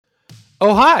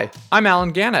Oh, hi, I'm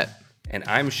Alan Gannett. And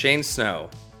I'm Shane Snow.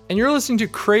 And you're listening to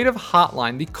Creative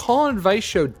Hotline, the call and advice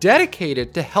show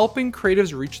dedicated to helping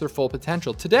creatives reach their full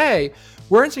potential. Today,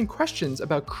 we're answering questions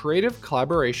about creative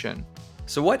collaboration.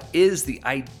 So what is the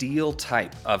ideal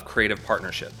type of creative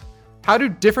partnership? How do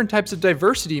different types of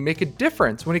diversity make a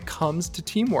difference when it comes to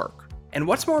teamwork? And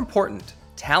what's more important,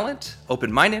 talent,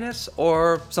 open-mindedness,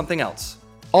 or something else?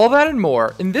 All that and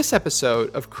more in this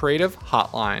episode of Creative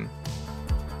Hotline.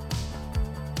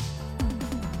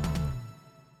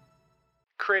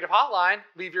 Creative Hotline,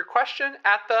 leave your question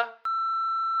at the...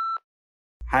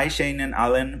 Hi Shane and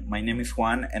Alan, my name is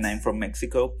Juan and I'm from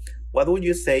Mexico. What would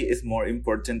you say is more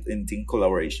important in team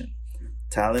collaboration?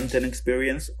 Talent and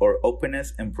experience, or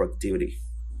openness and proactivity?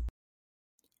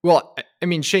 Well, I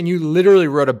mean, Shane, you literally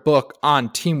wrote a book on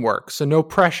teamwork, so no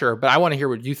pressure, but I want to hear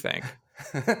what you think.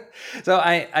 So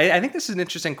I think this is an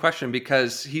interesting question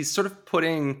because he's sort of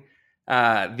putting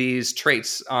these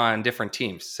traits on different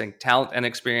teams, saying talent and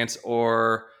experience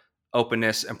or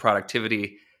openness and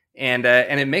productivity. And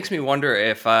it makes me wonder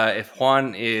if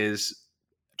Juan is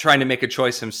trying to make a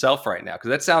choice himself right now, because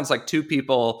that sounds like two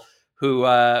people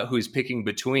who's picking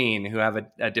between, who have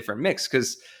a different mix,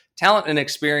 because talent and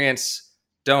experience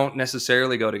don't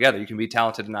necessarily go together. You can be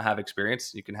talented and not have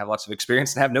experience. You can have lots of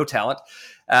experience and have no talent.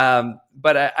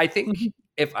 But I think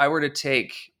if I were to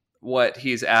take what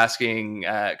he's asking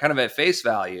kind of at face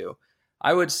value,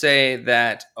 I would say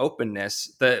that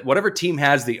openness, that whatever team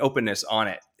has the openness on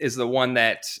it, is the one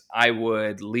that I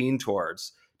would lean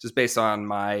towards, just based on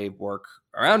my work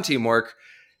around teamwork.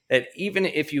 That even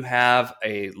if you have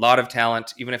a lot of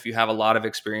talent, even if you have a lot of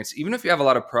experience, even if you have a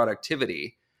lot of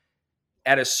productivity,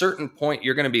 at a certain point,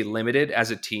 you're going to be limited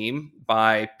as a team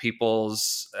by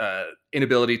people's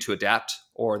inability to adapt,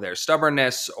 or their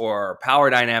stubbornness, or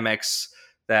power dynamics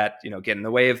that get in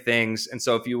the way of things. And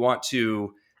so if you want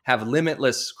to have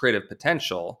limitless creative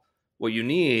potential, what you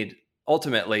need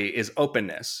ultimately is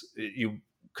openness. You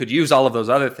could use all of those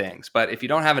other things, but if you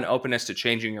don't have an openness to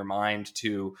changing your mind,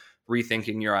 to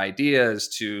rethinking your ideas,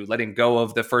 to letting go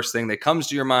of the first thing that comes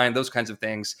to your mind, those kinds of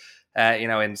things,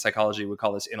 in psychology, we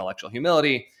call this intellectual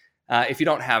humility. If you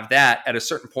don't have that, at a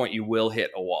certain point, you will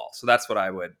hit a wall. So that's what I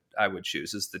would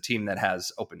choose, is the team that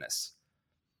has openness.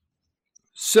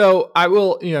 So I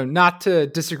will, not to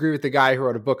disagree with the guy who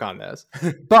wrote a book on this,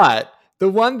 but the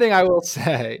one thing I will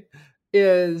say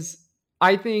is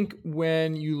I think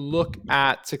when you look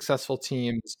at successful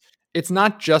teams, it's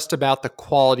not just about the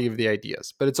quality of the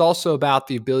ideas, but it's also about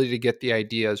the ability to get the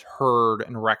ideas heard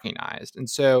and recognized. And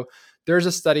so there's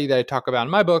a study that I talk about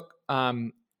in my book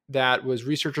that was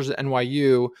researchers at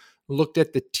NYU looked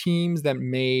at the teams that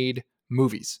made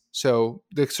movies. So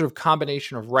the sort of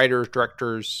combination of writers,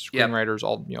 directors, screenwriters,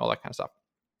 all that kind of stuff.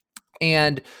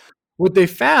 And what they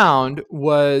found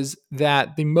was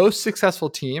that the most successful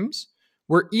teams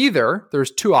were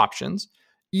there's two options,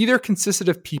 either consisted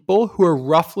of people who are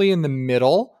roughly in the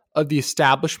middle of the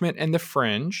establishment and the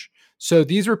fringe. So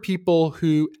these were people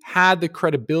who had the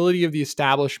credibility of the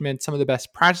establishment, some of the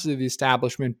best practices of the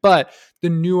establishment, but the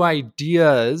new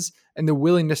ideas and the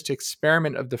willingness to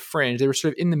experiment of the fringe, they were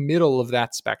sort of in the middle of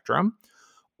that spectrum.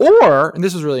 Or, and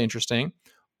this was really interesting,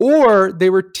 or they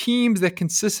were teams that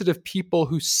consisted of people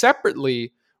who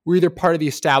separately were either part of the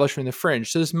establishment and the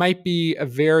fringe. So this might be a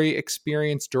very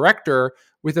experienced director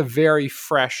with a very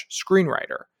fresh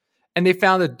screenwriter. And they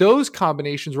found that those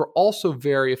combinations were also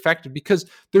very effective, because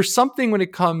there's something when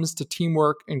it comes to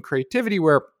teamwork and creativity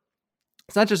where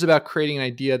it's not just about creating an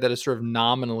idea that is sort of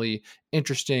nominally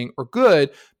interesting or good,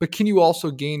 but can you also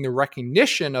gain the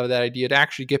recognition of that idea to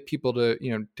actually get people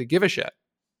to give a shit?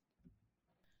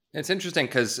 It's interesting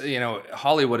because,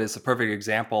 Hollywood is a perfect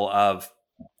example of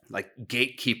like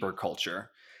gatekeeper culture.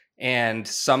 And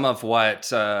some of what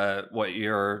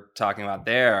you're talking about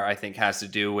there, I think, has to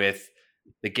do with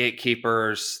the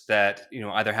gatekeepers that,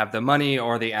 either have the money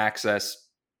or the access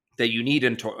that you need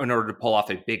in order to pull off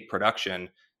a big production.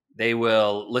 They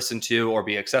will listen to or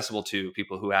be accessible to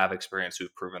people who have experience,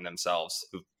 who've proven themselves,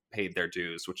 who've paid their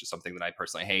dues, which is something that I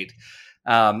personally hate.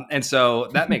 And so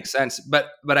that makes sense. But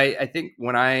I think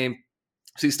when I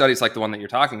see studies like the one that you're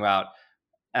talking about,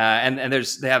 and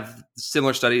they have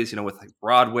similar studies, with like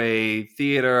Broadway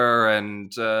theater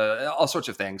and all sorts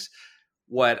of things.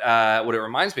 What it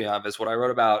reminds me of is what I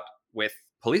wrote about with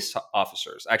police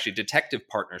officers, actually detective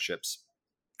partnerships,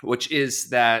 which is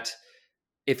that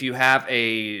if you have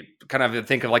a kind of,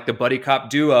 think of like the buddy cop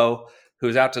duo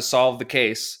who's out to solve the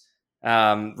case,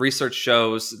 research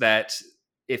shows that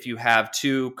if you have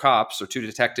two cops or two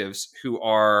detectives who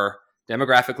are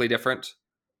demographically different,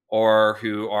 or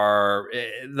who are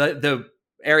the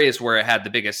areas where it had the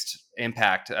biggest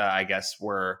impact, I guess,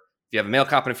 were if you have a male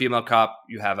cop and a female cop,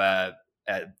 you have a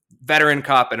veteran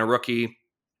cop and a rookie.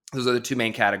 Those are the two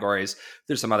main categories.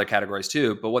 There's some other categories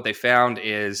too, but what they found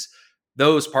is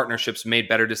those partnerships made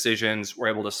better decisions, were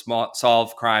able to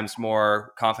solve crimes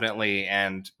more confidently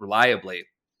and reliably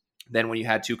than when you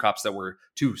had two cops that were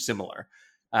too similar.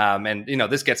 And,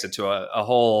 this gets into a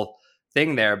whole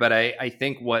thing there. But I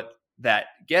think what that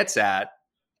gets at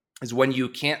is when you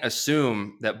can't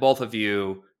assume that both of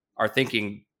you are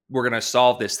thinking we're going to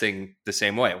solve this thing the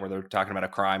same way, where they're talking about a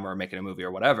crime or making a movie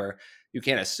or whatever. You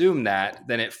can't assume that,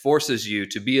 then it forces you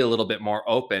to be a little bit more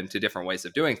open to different ways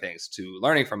of doing things, to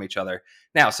learning from each other.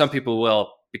 Now, some people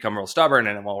will become real stubborn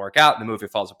and it won't work out and the movie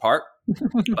falls apart.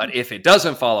 But if it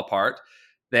doesn't fall apart,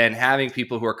 then having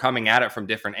people who are coming at it from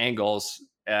different angles,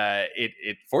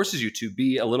 it forces you to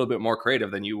be a little bit more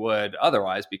creative than you would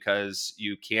otherwise, because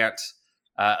you can't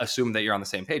assume that you're on the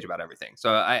same page about everything.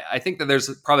 So I think that there's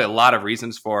probably a lot of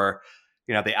reasons for,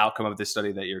 the outcome of this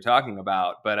study that you're talking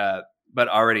about. But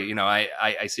already,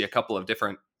 I see a couple of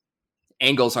different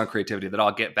angles on creativity that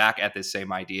all get back at this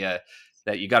same idea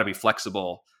that you got to be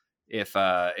flexible if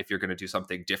you're going to do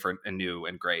something different and new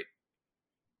and great.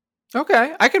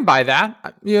 Okay, I can buy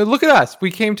that. Look at us.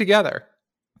 We came together.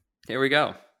 Here we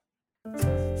go.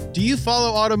 Do you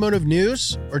follow automotive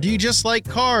news? Or do you just like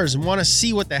cars and want to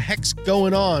see what the heck's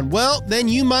going on? Well, then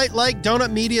you might like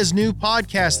Donut Media's new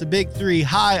podcast, The Big Three.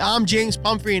 Hi, I'm James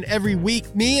Pumphrey, and every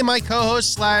week, me and my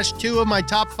co-host / two of my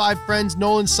top 5 friends,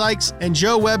 Nolan Sykes and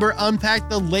Joe Weber, unpack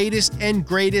the latest and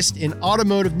greatest in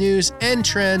automotive news and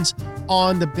trends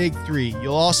on The Big Three.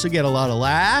 You'll also get a lot of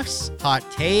laughs, hot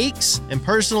takes, and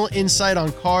personal insight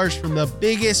on cars from the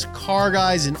biggest car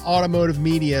guys in automotive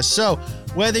media. So,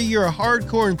 whether you're a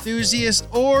hardcore enthusiast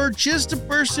or just a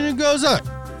person who goes, oh,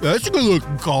 that's a good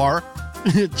looking car,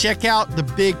 check out The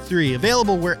Big Three,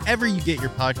 available wherever you get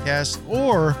your podcasts,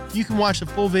 or you can watch the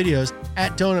full videos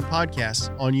at Donut Podcasts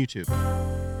on YouTube.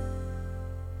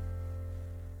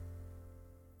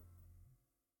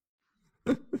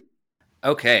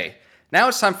 Okay, now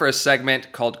it's time for a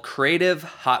segment called Creative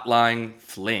Hotline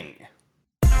Fling.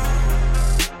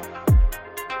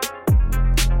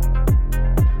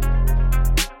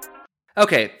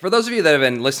 Okay, for those of you that have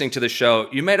been listening to the show,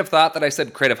 you might have thought that I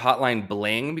said Creative Hotline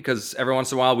Bling, because every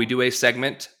once in a while we do a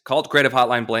segment called Creative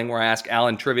Hotline Bling where I ask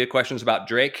Alan trivia questions about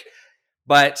Drake.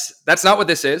 But that's not what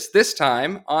this is. This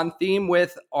time, on theme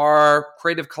with our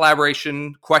creative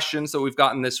collaboration questions that we've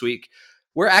gotten this week,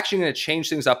 we're actually going to change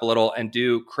things up a little and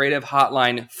do Creative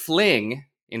Hotline Fling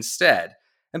instead.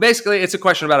 And basically, it's a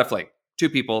question about a fling. Two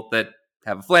people that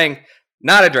have a fling,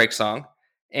 not a Drake song.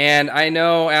 And I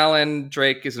know Alan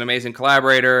Drake is an amazing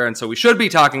collaborator, and so we should be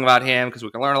talking about him because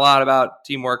we can learn a lot about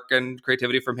teamwork and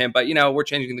creativity from him. But, we're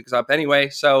changing things up anyway.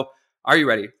 So are you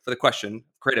ready for the question,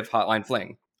 Creative Hotline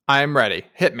Fling? I'm ready.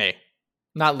 Hit me.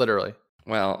 Not literally.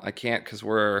 Well, I can't because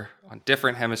we're on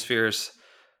different hemispheres.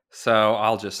 So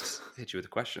I'll just hit you with a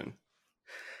question.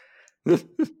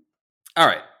 All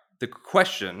right. The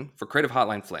question for Creative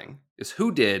Hotline Fling is,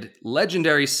 who did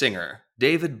legendary singer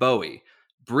David Bowie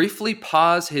briefly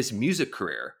pause his music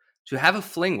career to have a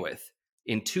fling with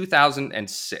in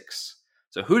 2006?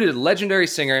 So who did legendary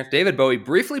singer David Bowie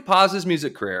briefly pause his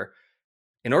music career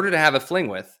in order to have a fling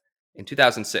with in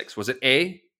 2006? Was it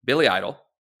A, Billy Idol,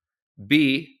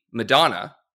 B,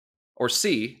 Madonna, or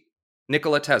C,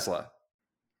 Nikola Tesla?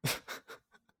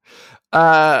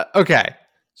 Okay.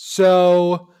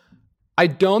 So I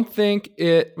don't think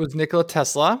it was Nikola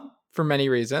Tesla for many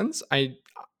reasons. A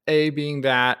being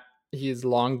that he is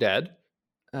long dead,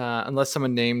 unless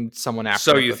someone named someone after.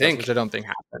 So you think? Which I don't think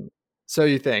happened. So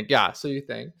you think? Yeah. So you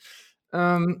think?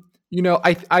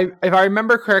 If I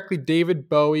remember correctly, David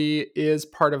Bowie is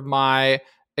part of my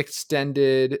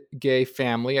extended gay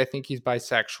family. I think he's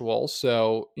bisexual.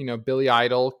 So Billy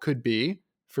Idol could be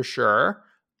for sure.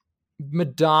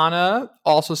 Madonna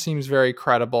also seems very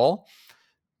credible.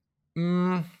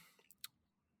 I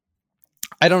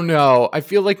don't know. I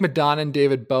feel like Madonna and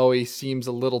David Bowie seems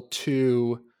a little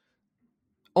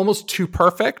almost too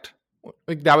perfect.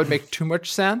 Like that would make too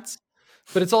much sense.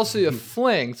 But it's also a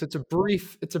fling, so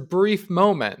it's a brief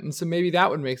moment, and so maybe that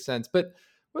would make sense. But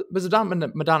was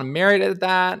Madonna married at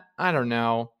that? I don't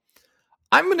know.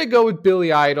 I'm gonna go with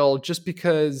Billy Idol just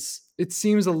because it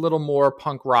seems a little more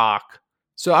punk rock.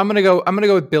 So I'm gonna go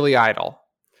with Billy Idol.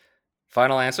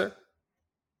 Final answer?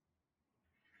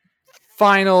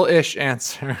 Final-ish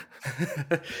answer.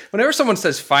 Whenever someone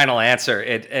says final answer,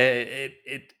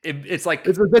 it's like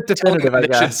it's a bit definitive, I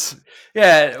guess.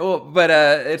 Yeah, well, but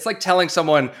it's like telling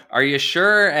someone, "Are you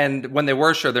sure?" And when they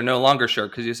were sure, they're no longer sure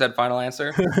because you said final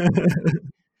answer.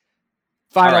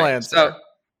 Final answer.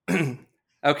 So,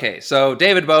 okay. So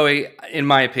David Bowie, in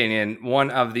my opinion, one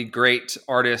of the great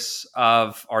artists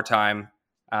of our time.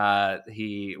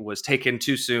 He was taken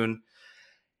too soon.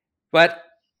 But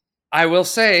I will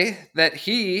say that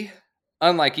he,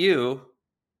 unlike you,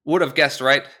 would have guessed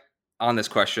right on this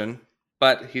question.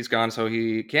 But he's gone, so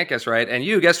he can't guess right. And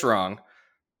you guessed wrong.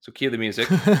 So cue the music.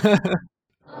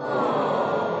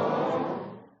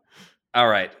 All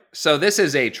right. So this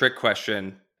is a trick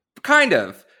question. Kind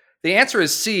of. The answer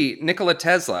is C, Nikola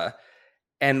Tesla.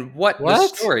 And what the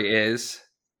story is,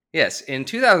 yes, in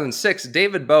 2006,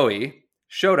 David Bowie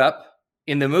showed up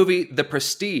in the movie The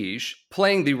Prestige,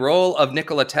 playing the role of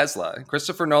Nikola Tesla.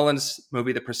 Christopher Nolan's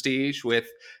movie The Prestige with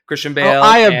Christian Bale.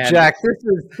 I object.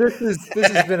 This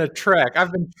has been a trick.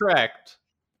 I've been tricked.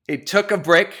 He took a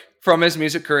break from his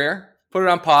music career, put it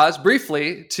on pause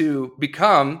briefly to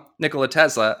become Nikola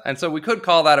Tesla. And so we could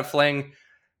call that a fling.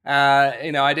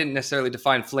 I didn't necessarily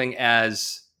define fling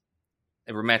as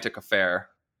a romantic affair.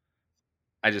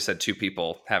 I just said two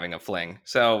people having a fling.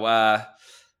 So,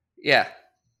 yeah.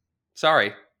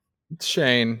 Sorry,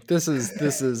 Shane. This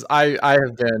is. I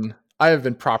have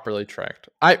been properly tricked.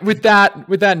 With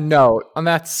that note, on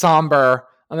that somber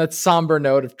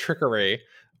note of trickery,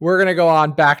 we're gonna go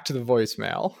on back to the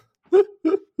voicemail.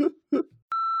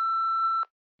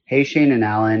 Hey, Shane and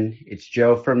Alan, it's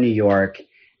Joe from New York,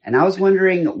 and I was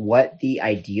wondering what the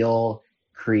ideal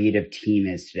creative team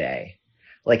is today.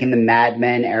 Like in the Mad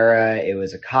Men era, it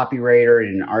was a copywriter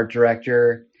and an art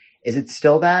director. Is it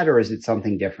still that, or is it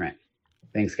something different?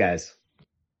 Thanks, guys.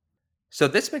 So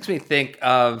this makes me think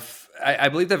of, I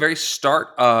believe, the very start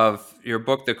of your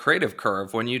book, The Creative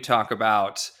Curve, when you talk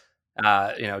about,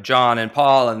 John and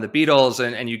Paul and the Beatles,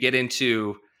 and you get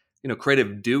into,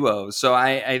 creative duos. So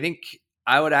I think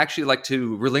I would actually like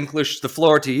to relinquish the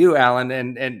floor to you, Alan,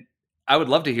 and I would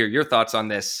love to hear your thoughts on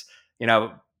this.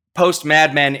 Post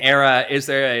Mad Men era, is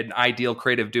there an ideal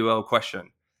creative duo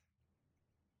question?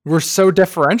 We're so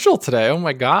differential today. Oh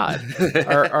my God.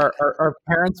 Our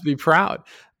parents be proud.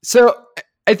 So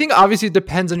I think obviously it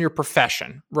depends on your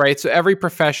profession, right? So every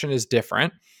profession is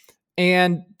different.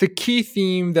 And the key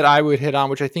theme that I would hit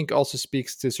on, which I think also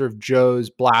speaks to sort of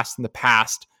Joe's blast in the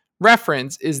past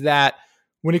reference, is that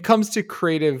when it comes to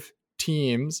creative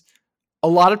teams, a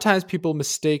lot of times people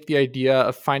mistake the idea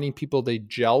of finding people they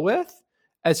gel with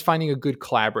as finding a good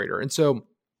collaborator. And so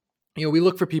we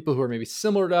look for people who are maybe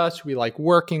similar to us, who we like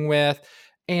working with,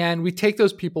 and we take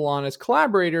those people on as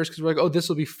collaborators because we're like, oh, this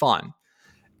will be fun.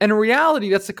 And in reality,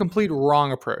 that's the complete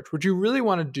wrong approach. What you really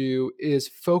want to do is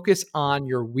focus on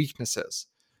your weaknesses.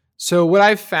 So what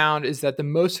I've found is that the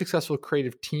most successful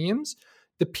creative teams,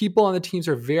 the people on the teams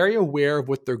are very aware of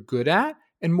what they're good at,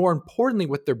 and more importantly,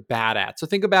 what they're bad at. So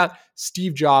think about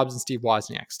Steve Jobs and Steve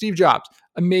Wozniak. Steve Jobs,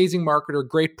 amazing marketer,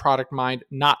 great product mind,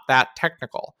 not that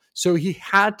technical. So he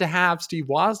had to have Steve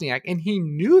Wozniak, and he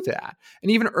knew that.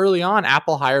 And even early on,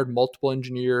 Apple hired multiple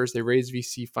engineers. They raised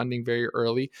VC funding very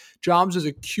early. Jobs was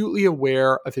acutely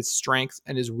aware of his strengths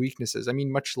and his weaknesses. I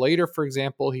mean, much later, for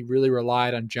example, he really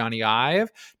relied on Johnny Ive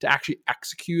to actually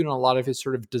execute on a lot of his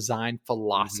sort of design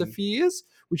philosophies,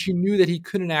 which he knew that he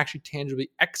couldn't actually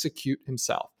tangibly execute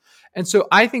himself. And so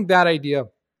I think that idea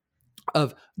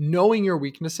of knowing your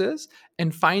weaknesses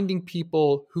and finding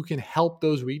people who can help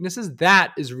those weaknesses,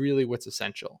 that is really what's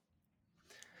essential.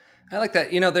 I like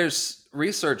that. There's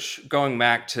research going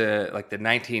back to like the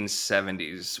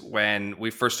 1970s when we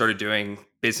first started doing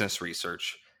business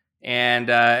research. And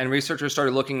researchers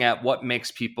started looking at what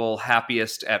makes people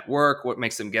happiest at work, what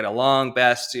makes them get along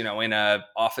best, in a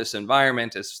office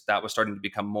environment, as that was starting to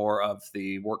become more of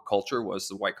the work culture, was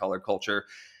the white collar culture.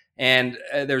 And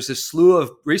there's this slew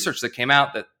of research that came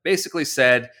out that basically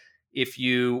said, if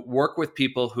you work with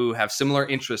people who have similar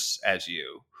interests as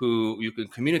you, who you can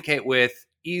communicate with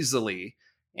easily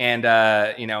and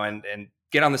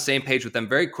get on the same page with them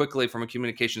very quickly from a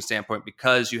communication standpoint,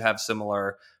 because you have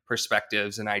similar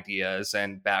perspectives and ideas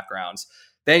and backgrounds,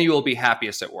 then you will be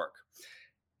happiest at work.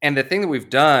 And the thing that we've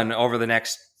done over the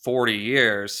next 40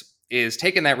 years is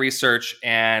taken that research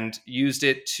and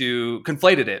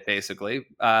conflated it basically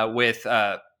with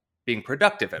being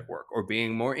productive at work or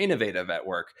being more innovative at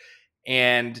work.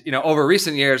 And, over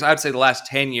recent years, I'd say the last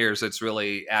 10 years, it's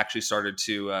really actually started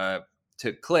to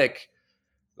click.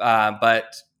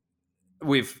 But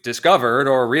we've discovered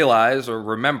or realized or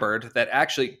remembered that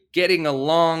actually getting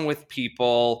along with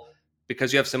people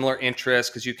because you have similar interests,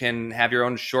 because you can have your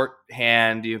own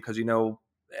shorthand, because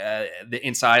the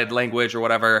inside language or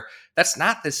whatever, that's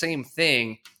not the same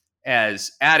thing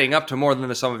as adding up to more than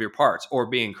the sum of your parts or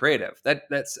being creative.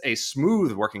 That's a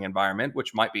smooth working environment,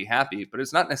 which might be happy, but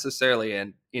it's not necessarily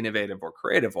an innovative or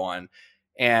creative one.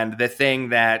 And the thing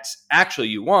that actually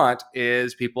you want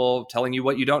is people telling you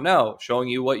what you don't know, showing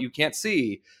you what you can't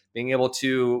see, being able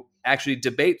to actually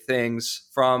debate things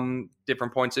from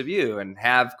different points of view and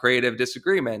have creative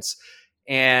disagreements.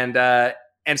 And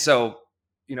so,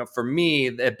 for me,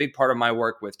 a big part of my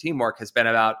work with teamwork has been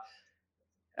about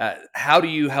how do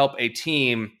you help a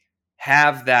team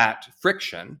have that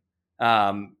friction,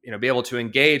 be able to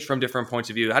engage from different points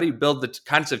of view? How do you build the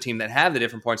kinds of team that have the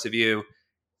different points of view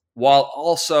while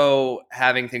also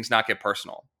having things not get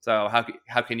personal? So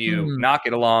how can you not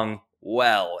get along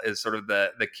well is sort of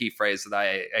the key phrase that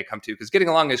I come to, because getting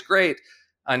along is great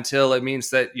until it means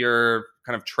that you're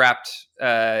kind of trapped,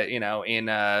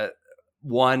 in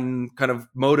one kind of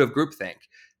mode of groupthink.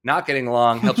 Not getting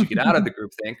along helps you get out of the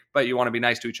groupthink, but you want to be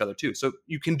nice to each other too. So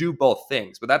you can do both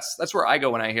things. But that's where I go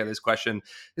when I hear this question,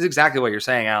 is exactly what you're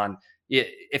saying, Alan.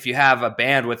 If you have a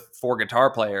band with 4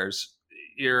 guitar players,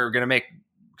 you're going to make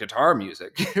guitar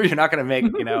music. You're not going to make,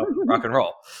 rock and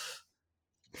roll.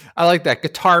 I like that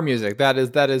guitar music. That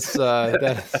is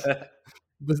the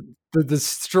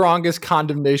strongest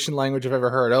condemnation language I've ever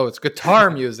heard. Oh, it's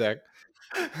guitar music.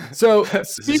 So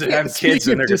speaking of kids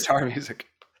and their guitar music.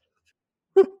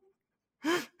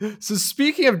 So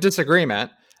speaking of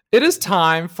disagreement, it is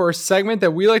time for a segment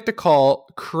that we like to call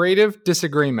Creative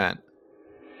Disagreement.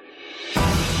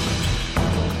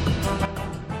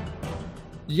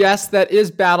 Yes, that is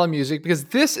battle music, because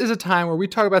this is a time where we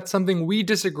talk about something we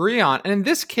disagree on. And in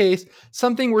this case,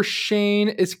 something where Shane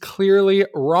is clearly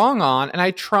wrong on, and I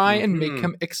try and make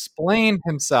him explain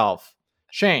himself.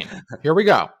 Shane, here we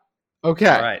go. Okay.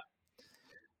 All right.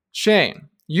 Shane,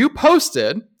 you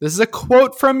posted, this is a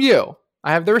quote from you.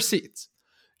 I have the receipts.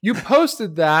 You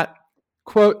posted that,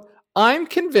 quote, "I'm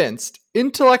convinced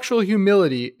intellectual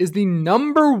humility is the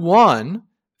number one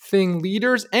thing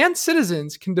leaders and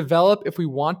citizens can develop if we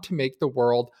want to make the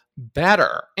world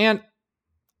better." And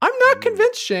I'm not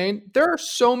convinced, Shane. There are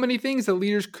so many things that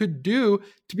leaders could do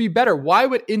to be better. Why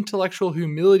would intellectual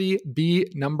humility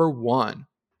be number one?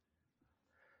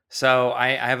 So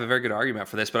I have a very good argument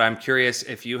for this, but I'm curious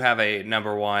if you have a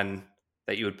number one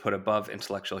that you would put above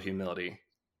intellectual humility.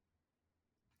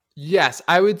 Yes,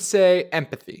 I would say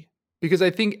empathy, because I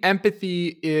think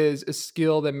empathy is a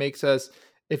skill that makes us,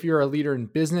 if you're a leader in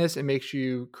business, it makes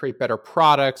you create better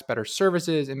products, better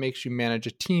services. It makes you manage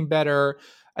a team better.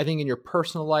 I think in your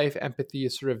personal life, empathy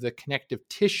is sort of the connective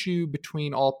tissue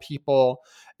between all people.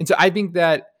 And so I think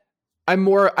that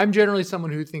I'm generally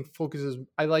someone who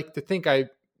I like to think I'm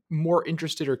more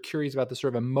interested or curious about the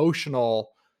sort of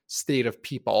emotional state of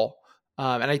people.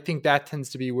 And I think that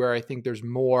tends to be where I think there's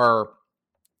more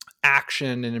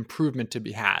action and improvement to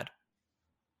be had.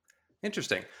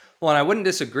 Interesting. Well, and I wouldn't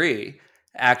disagree,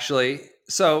 actually.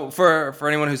 So for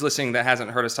anyone who's listening that hasn't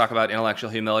heard us talk about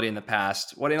intellectual humility in the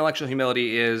past, what intellectual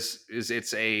humility is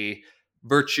it's a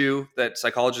virtue that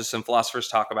psychologists and philosophers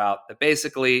talk about that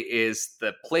basically is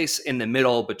the place in the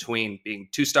middle between being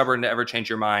too stubborn to ever change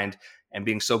your mind and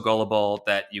being so gullible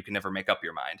that you can never make up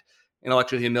your mind.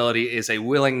 Intellectual humility is a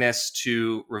willingness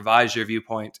to revise your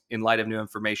viewpoint in light of new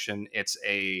information. It's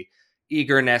a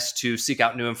eagerness to seek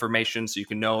out new information so you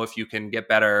can know if you can get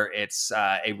better. It's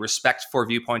a respect for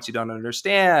viewpoints you don't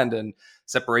understand and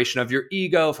separation of your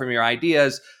ego from your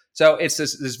ideas. So it's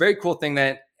this very cool thing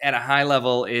that at a high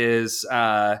level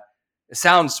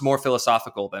sounds more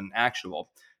philosophical than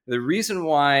actionable. The reason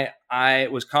why I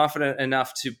was confident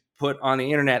enough to put on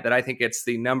the internet that I think it's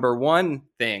the number one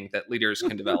thing that leaders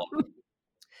can develop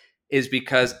is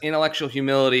because intellectual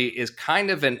humility is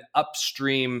kind of an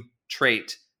upstream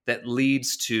trait that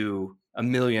leads to a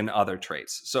million other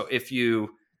traits. So if you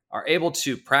are able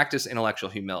to practice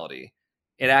intellectual humility,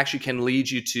 it actually can lead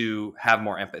you to have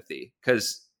more empathy,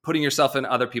 because putting yourself in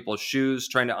other people's shoes,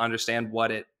 trying to understand what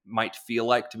it might feel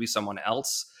like to be someone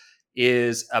else,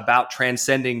 is about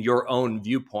transcending your own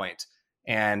viewpoint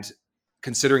and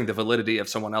considering the validity of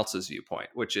someone else's viewpoint,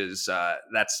 which is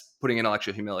that's putting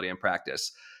intellectual humility in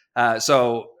practice.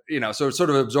 So it sort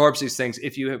of absorbs these things.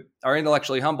 If you are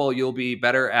intellectually humble, you'll be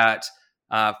better at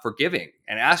forgiving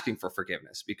and asking for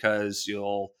forgiveness, because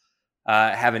you'll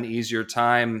have an easier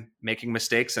time making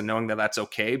mistakes and knowing that that's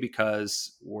okay,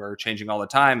 because we're changing all the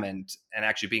time, and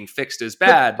actually being fixed is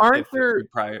bad.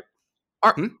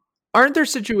 Aren't there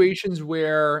situations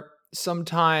where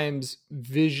sometimes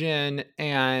vision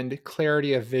and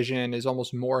clarity of vision is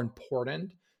almost more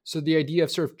important? So the idea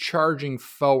of sort of charging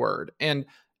forward and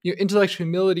intellectual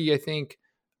humility, I think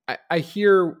I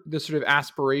hear the sort of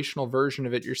aspirational version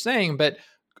of it you're saying, but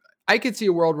I could see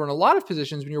a world where in a lot of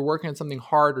positions when you're working on something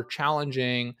hard or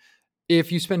challenging, if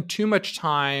you spend too much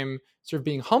time sort of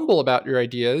being humble about your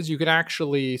ideas, you can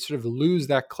actually sort of lose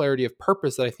that clarity of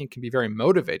purpose that I think can be very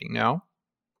motivating. No?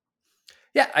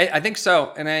 Yeah, I think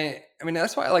so. And I mean,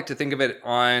 that's why I like to think of it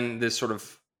on this sort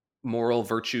of moral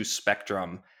virtue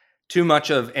spectrum. Too much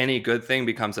of any good thing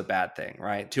becomes a bad thing,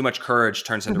 right? Too much courage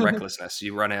turns into recklessness.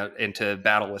 You run out into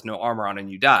battle with no armor on and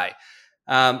you die.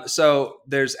 So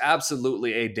there's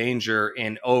absolutely a danger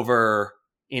in over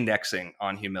indexing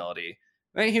on humility.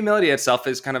 I mean, humility itself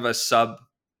is kind of a sub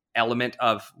element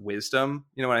of wisdom.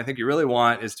 You know, what I think you really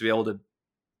want is to be able to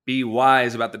be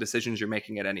wise about the decisions you're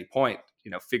making at any point.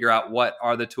 You know, figure out what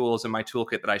are the tools in my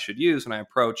toolkit that I should use when I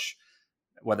approach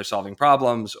whether solving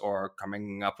problems or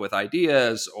coming up with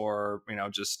ideas or, you know,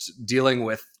 just dealing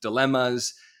with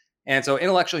dilemmas. And so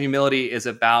intellectual humility is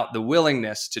about the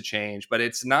willingness to change, but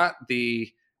it's not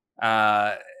the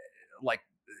like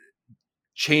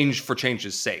change for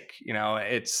change's sake. You know,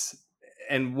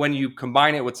 and when you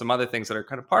combine it with some other things that are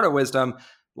kind of part of wisdom,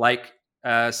 like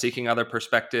seeking other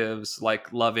perspectives,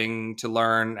 like loving to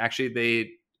learn.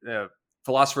 Actually,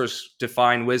 philosophers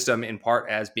define wisdom in part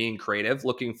as being creative,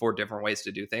 looking for different ways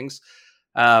to do things.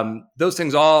 Those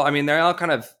things all, I mean, they all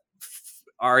kind of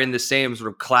are in the same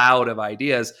sort of cloud of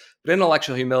ideas, but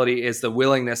intellectual humility is the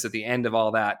willingness at the end of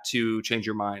all that to change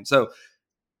your mind. So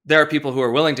there are people who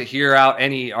are willing to hear out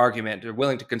any argument, they're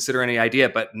willing to consider any idea,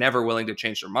 but never willing to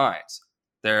change their minds.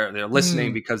 They're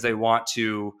listening because they want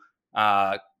to,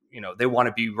 they want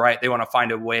to be right. They want to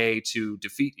find a way to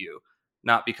defeat you,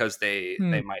 not because they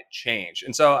might change.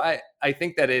 And so I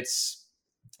think that it's,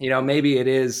 maybe it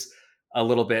is a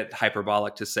little bit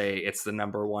hyperbolic to say it's the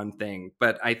number one thing.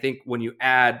 But I think when you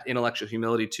add intellectual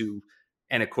humility to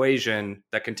an equation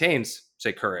that contains,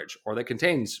 say, courage, or that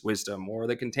contains wisdom, or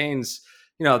that contains,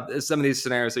 some of these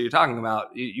scenarios that you're talking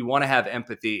about, you want to have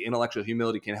empathy. Intellectual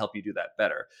humility can help you do that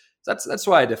better. So that's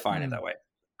why I define it that way.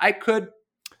 I could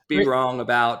be wrong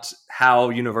about how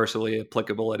universally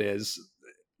applicable it is,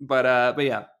 but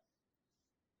yeah.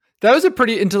 That was a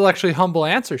pretty intellectually humble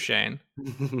answer, Shane.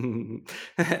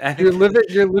 You're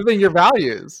living your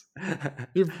values.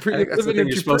 That's the thing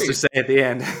you're supposed to say at the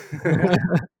end.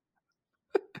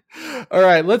 All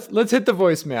right, let's hit the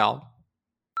voicemail.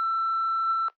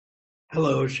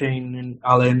 Hello, Shane and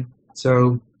Alan.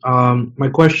 So my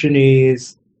question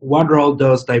is, what role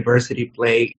does diversity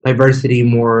play? Diversity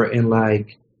more in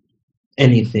like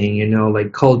anything,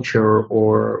 like culture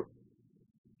or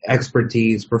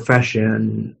expertise,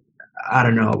 profession, I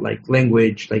don't know, like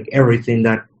language, like everything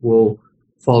that will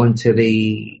fall into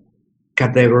the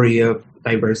category of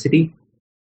diversity?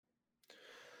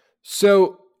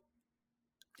 So,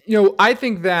 I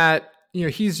think that,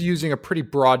 he's using a pretty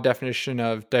broad definition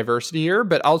of diversity here,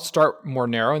 but I'll start more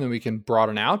narrow and then we can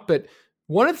broaden out. But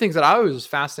one of the things that I was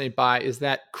fascinated by is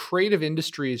that creative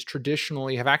industries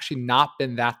traditionally have actually not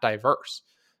been that diverse.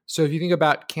 So if you think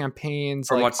about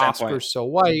campaigns like Oscars So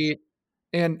White,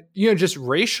 and, just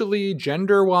racially,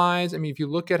 gender-wise, I mean, if you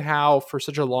look at how for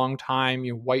such a long time,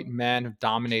 white men have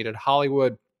dominated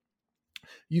Hollywood,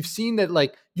 you've seen that,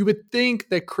 like, you would think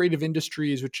that creative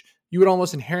industries, which you would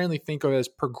almost inherently think of as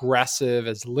progressive,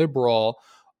 as liberal,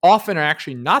 often are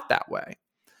actually not that way.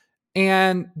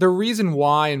 And the reason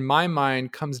why, in my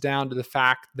mind, comes down to the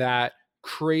fact that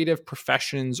creative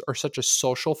professions are such a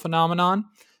social phenomenon.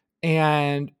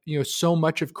 And, so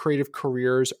much of creative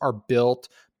careers are built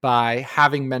by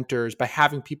having mentors, by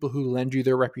having people who lend you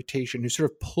their reputation, who sort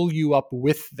of pull you up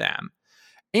with them.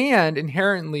 And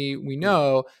inherently, we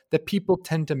know that people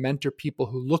tend to mentor people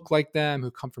who look like them,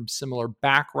 who come from similar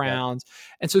backgrounds.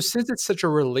 Yeah. And so since it's such a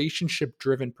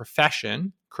relationship-driven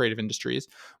profession, creative industries,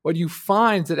 what you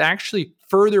find is it actually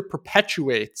further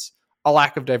perpetuates a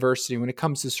lack of diversity when it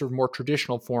comes to sort of more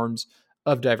traditional forms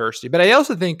of diversity. But I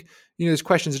also think, this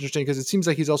question is interesting because it seems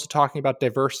like he's also talking about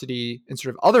diversity in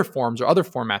sort of other forms or other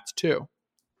formats too.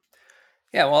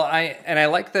 Yeah, well, I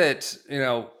like that,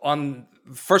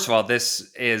 first of all,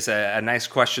 this is a nice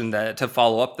question to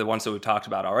follow up the ones that we've talked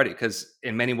about already, because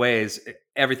in many ways,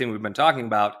 everything we've been talking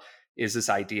about is this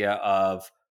idea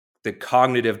of the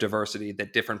cognitive diversity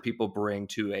that different people bring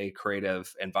to a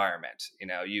creative environment.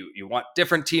 You want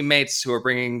different teammates who are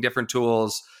bringing different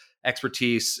tools,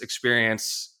 expertise,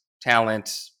 experience,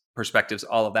 talent, perspectives,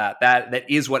 all of that. That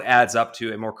is what adds up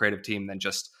to a more creative team than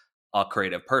just a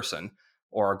creative person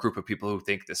or a group of people who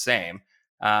think the same.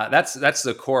 That's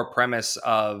the core premise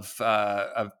of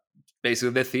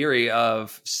basically the theory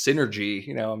of synergy.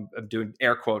 I'm doing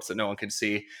air quotes that no one can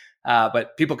see,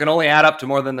 but people can only add up to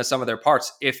more than the sum of their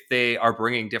parts if they are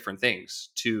bringing different things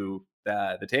to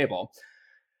the table.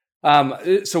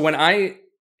 So when I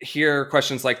hear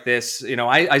questions like this,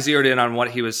 I zeroed in on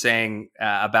what he was saying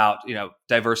about,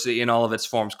 diversity in all of its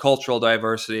forms, cultural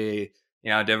diversity,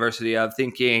 diversity of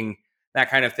thinking, that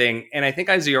kind of thing. And I think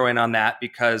I zero in on that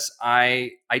because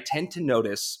I tend to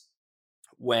notice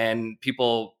when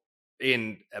people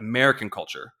in American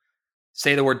culture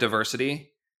say the word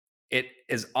diversity, it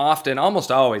is often,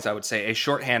 almost always, I would say, a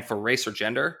shorthand for race or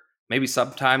gender, maybe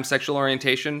sometimes sexual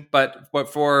orientation, but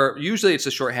for usually it's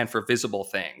a shorthand for visible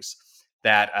things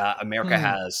that America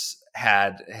has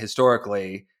had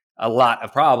historically a lot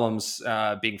of problems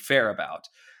being fair about.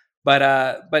 But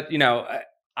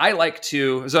I like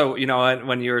to. So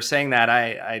when you were saying that,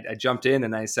 I jumped in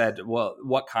and I said, well,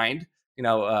 what kind?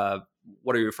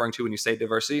 What are you referring to when you say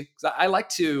diversity? 'Cause I like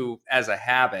to, as a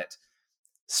habit,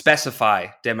 specify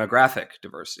demographic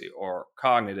diversity or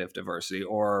cognitive diversity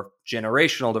or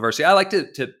generational diversity. I like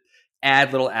to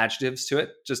add little adjectives to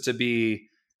it just to be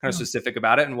kind of specific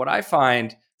about it. And what I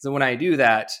find is that when I do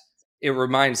that, it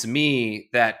reminds me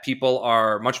that people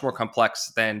are much more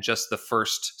complex than just the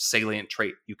first salient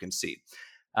trait you can see.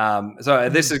 So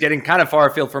this is getting kind of far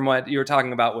afield from what you were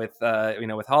talking about with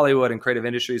with Hollywood and creative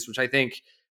industries, which I think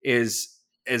is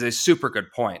a super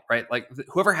good point, right? Like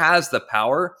whoever has the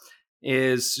power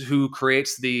is who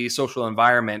creates the social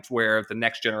environment where the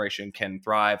next generation can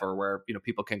thrive or where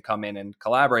people can come in and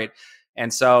collaborate.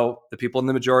 And so the people in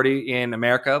the majority in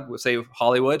America, say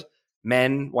Hollywood,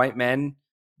 white men,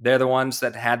 they're the ones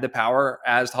that had the power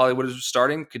as Hollywood was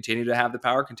starting, continue to have the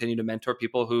power, continue to mentor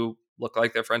people who look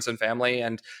like their friends and family.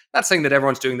 And not saying that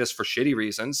everyone's doing this for shitty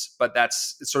reasons, but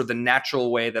it's sort of the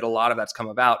natural way that a lot of that's come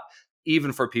about,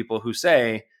 even for people who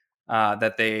say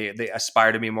that they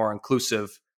aspire to be more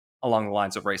inclusive along the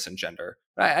lines of race and gender.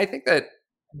 I think that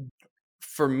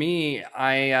for me,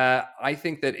 I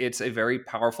think that it's a very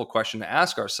powerful question to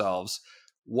ask ourselves.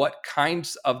 What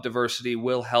kinds of diversity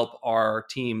will help our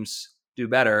teams do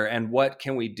better? And what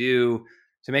can we do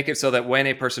to make it so that when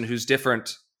a person who's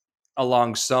different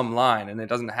along some line, and it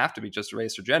doesn't have to be just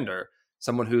race or gender,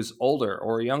 someone who's older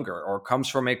or younger or comes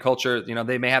from a culture,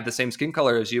 they may have the same skin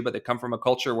color as you, but they come from a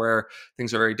culture where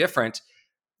things are very different.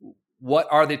 What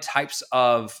are the types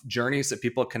of journeys that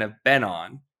people can have been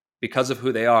on because of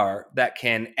who they are that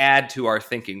can add to our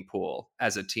thinking pool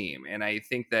as a team? And I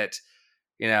think that,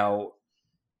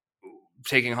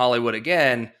 taking Hollywood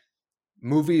again,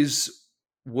 movies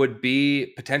would be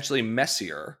potentially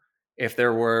messier if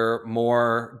there were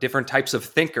more different types of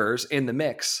thinkers in the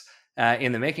mix,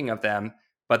 in the making of them,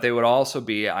 but they would also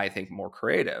be, I think, more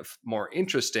creative, more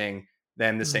interesting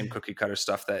than the same cookie cutter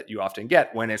stuff that you often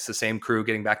get when it's the same crew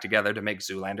getting back together to make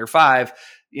Zoolander 5.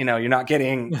 You're not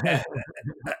getting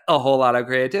a whole lot of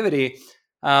creativity.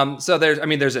 So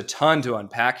there's a ton to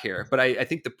unpack here, but I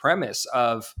think the premise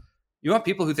of you want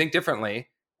people who think differently,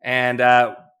 and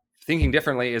thinking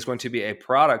differently is going to be a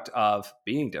product of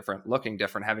being different, looking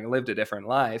different, having lived a different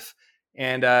life.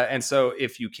 And so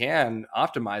if you can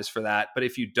optimize for that, but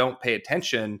if you don't pay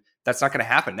attention, that's not going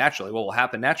to happen naturally. What will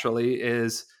happen naturally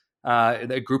is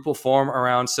a group will form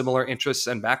around similar interests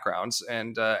and backgrounds.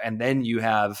 And then you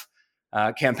have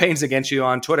campaigns against you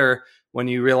on Twitter when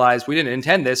you realize we didn't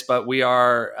intend this, but we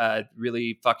are a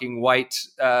really fucking white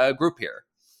group here.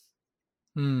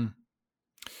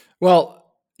 Well,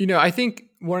 I think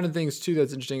one of the things too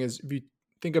that's interesting is if you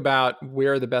think about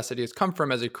where the best ideas come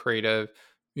from as a creative,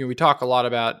 we talk a lot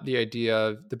about the idea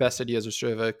of the best ideas are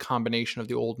sort of a combination of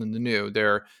the old and the new.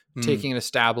 They're taking an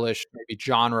established maybe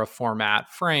genre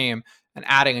format frame and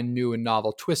adding a new and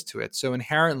novel twist to it. So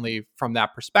inherently from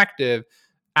that perspective,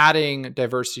 adding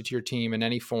diversity to your team in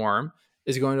any form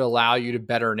is going to allow you to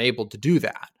better enabled to do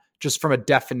that just from a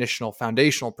definitional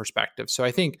foundational perspective. So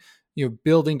I think,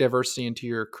 building diversity into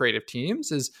your creative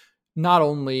teams is not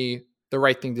only the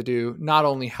right thing to do, not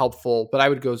only helpful, but I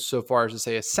would go so far as to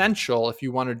say essential if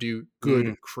you want to do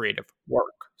good creative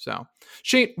work. So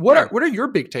Shane, what are your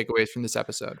big takeaways from this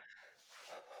episode?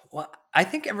 Well, I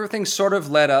think everything sort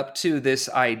of led up to this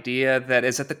idea that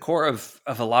is at the core of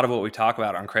a lot of what we talk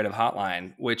about on Creative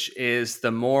Hotline, which is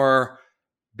the more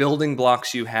building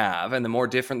blocks you have and the more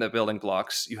different the building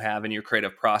blocks you have in your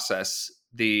creative process,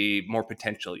 the more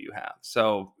potential you have.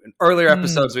 So in earlier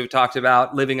episodes, we've talked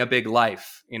about living a big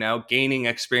life, gaining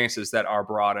experiences that are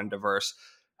broad and diverse.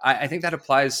 I think that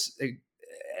applies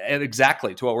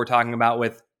exactly to what we're talking about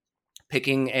with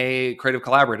picking a creative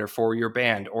collaborator for your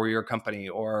band or your company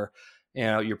or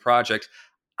your project.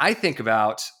 I think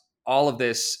about all of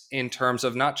this in terms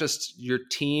of not just your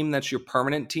team, that's your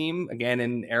permanent team, again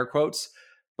in air quotes,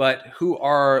 but who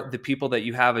are the people that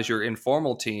you have as your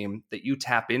informal team that you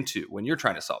tap into when you're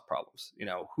trying to solve problems?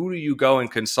 Who do you go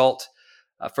and consult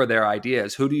for their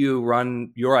ideas? Who do you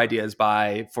run your ideas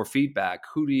by for feedback?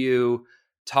 Who do you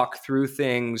talk through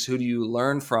things? Who do you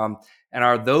learn from? And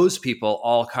are those people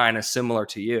all kind of similar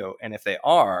to you? And if they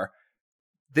are,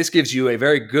 this gives you a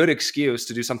very good excuse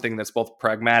to do something that's both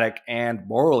pragmatic and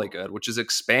morally good, which is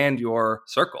expand your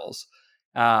circles.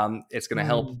 It's going to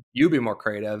help you be more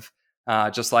creative,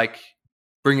 just like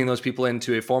bringing those people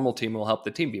into a formal team will help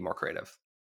the team be more creative.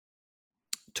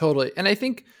 Totally. And I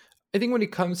think when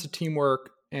it comes to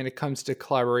teamwork and it comes to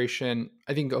collaboration,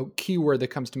 I think a key word that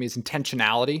comes to me is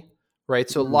intentionality, right?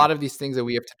 So a lot of these things that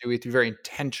we have to do, we have to be very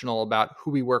intentional about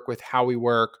who we work with, how we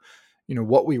work,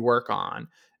 what we work on.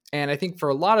 And I think for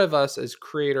a lot of us as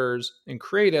creators and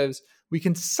creatives, we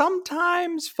can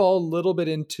sometimes fall a little bit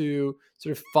into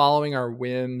sort of following our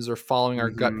whims or following our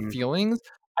gut feelings.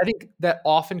 I think that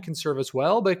often can serve us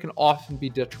well, but it can often be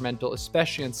detrimental,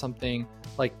 especially in something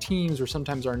like teams where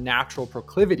sometimes our natural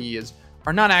proclivities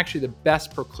are not actually the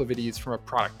best proclivities from a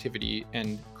productivity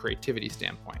and creativity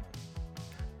standpoint.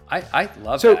 I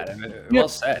love that. I mean, well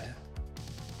said.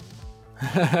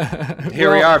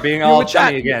 Here we are being all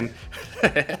chummy again.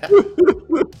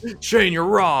 Shane, you're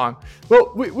wrong.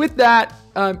 Well, with that,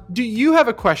 do you have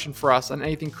a question for us on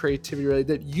anything creativity related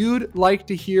that you'd like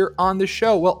to hear on the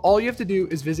show? Well, all you have to do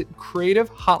is visit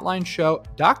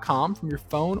creativehotlineshow.com from your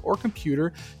phone or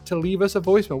computer to leave us a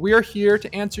voicemail. We are here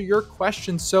to answer your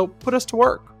questions, so put us to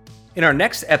work. In our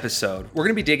next episode, we're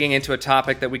going to be digging into a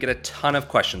topic that we get a ton of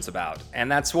questions about,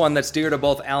 and that's one that's dear to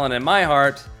both Alan and my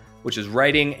heart, which is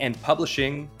writing and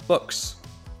publishing books.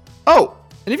 Oh,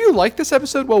 and if you like this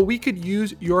episode, well, we could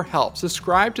use your help.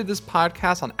 Subscribe to this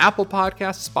podcast on Apple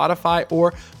Podcasts, Spotify,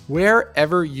 or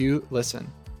wherever you listen.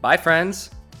 Bye, friends.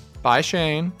 Bye,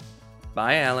 Shane.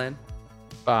 Bye, Alan.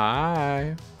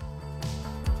 Bye.